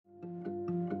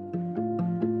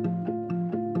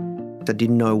I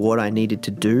didn't know what I needed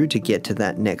to do to get to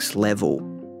that next level.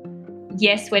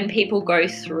 Yes, when people go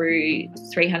through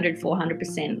 300,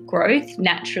 400% growth,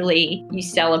 naturally you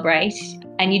celebrate,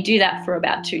 and you do that for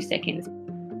about 2 seconds.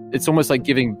 It's almost like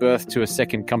giving birth to a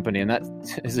second company, and that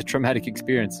is a traumatic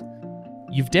experience.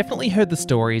 You've definitely heard the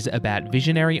stories about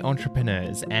visionary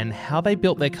entrepreneurs and how they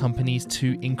built their companies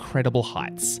to incredible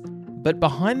heights. But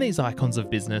behind these icons of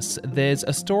business, there's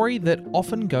a story that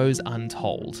often goes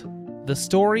untold. The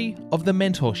story of the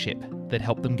mentorship that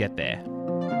helped them get there.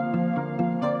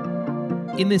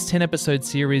 In this 10-episode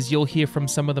series, you'll hear from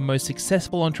some of the most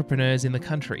successful entrepreneurs in the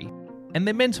country and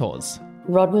their mentors.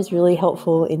 Rod was really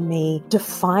helpful in me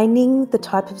defining the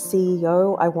type of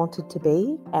CEO I wanted to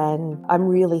be, and I'm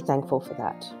really thankful for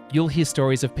that. You'll hear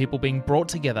stories of people being brought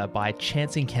together by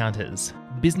chance encounters,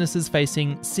 businesses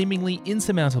facing seemingly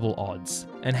insurmountable odds,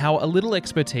 and how a little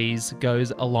expertise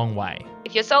goes a long way.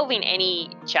 If you're solving any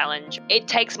challenge, it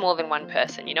takes more than one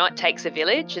person, it takes a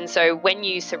village. And so when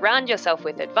you surround yourself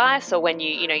with advice, or when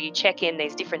you check in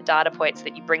these different data points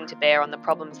that you bring to bear on the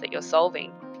problems that you're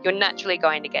solving, you're naturally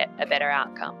going to get a better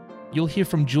outcome. You'll hear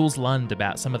from Jules Lund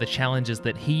about some of the challenges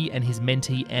that he and his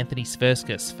mentee Anthony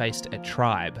Sverskis faced at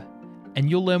Tribe. And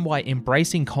you'll learn why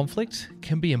embracing conflict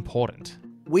can be important.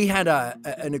 We had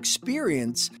an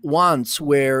experience once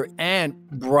where Ant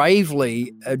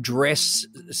bravely addressed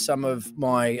some of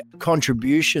my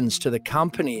contributions to the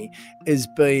company as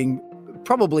being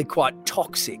probably quite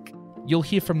toxic. You'll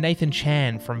hear from Nathan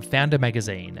Chan from Founder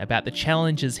Magazine about the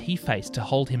challenges he faced to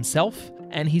hold himself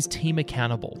and his team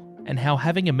accountable, and how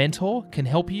having a mentor can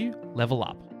help you level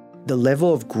up. The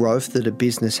level of growth that a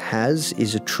business has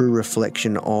is a true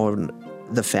reflection on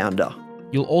the founder.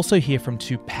 You'll also hear from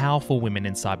two powerful women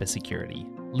in cybersecurity,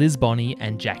 Liz Bonney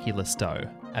and Jackie Listow,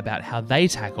 about how they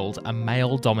tackled a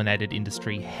male-dominated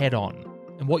industry head-on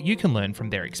and what you can learn from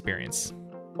their experience.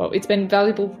 Well, it's been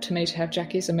valuable to me to have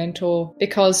Jackie as a mentor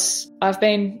because I've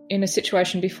been in a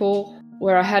situation before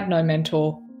where I had no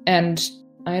mentor and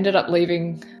I ended up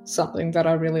leaving something that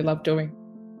I really love doing.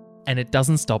 And it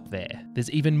doesn't stop there. There's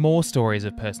even more stories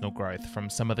of personal growth from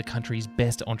some of the country's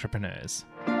best entrepreneurs.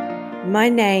 My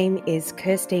name is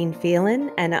Kirstine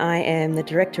Phelan and I am the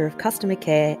Director of Customer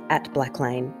Care at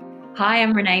Blacklane. Hi,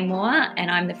 I'm Renee Moore, and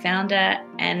I'm the founder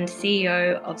and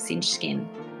CEO of Cinch Skin.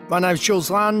 My name's Jules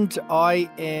Lund.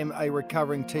 I am a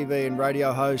recovering TV and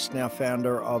radio host, now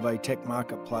founder of a tech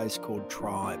marketplace called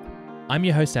Tribe. I'm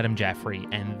your host, Adam Jaffrey,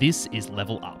 and this is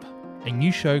Level Up, a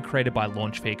new show created by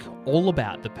Launchfic all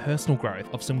about the personal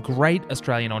growth of some great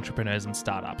Australian entrepreneurs and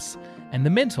startups, and the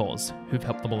mentors who've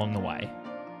helped them along the way.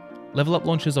 Level Up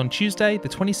launches on Tuesday, the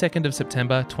 22nd of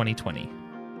September 2020.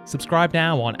 Subscribe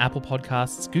now on Apple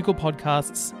Podcasts, Google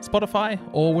Podcasts, Spotify,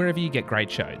 or wherever you get great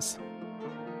shows.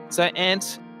 So,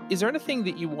 Ant, is there anything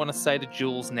that you want to say to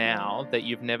Jules now that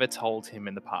you've never told him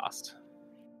in the past?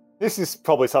 This is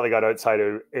probably something I don't say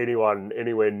to anyone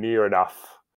anywhere near enough.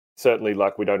 Certainly,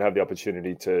 we don't have the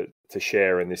opportunity to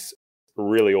share in this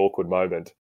really awkward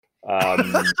moment.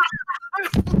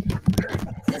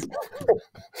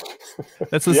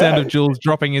 That's the sound of Jules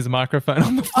dropping his microphone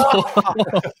on the floor.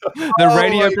 The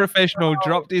radio professional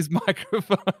dropped his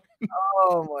microphone.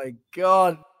 Oh my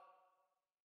God.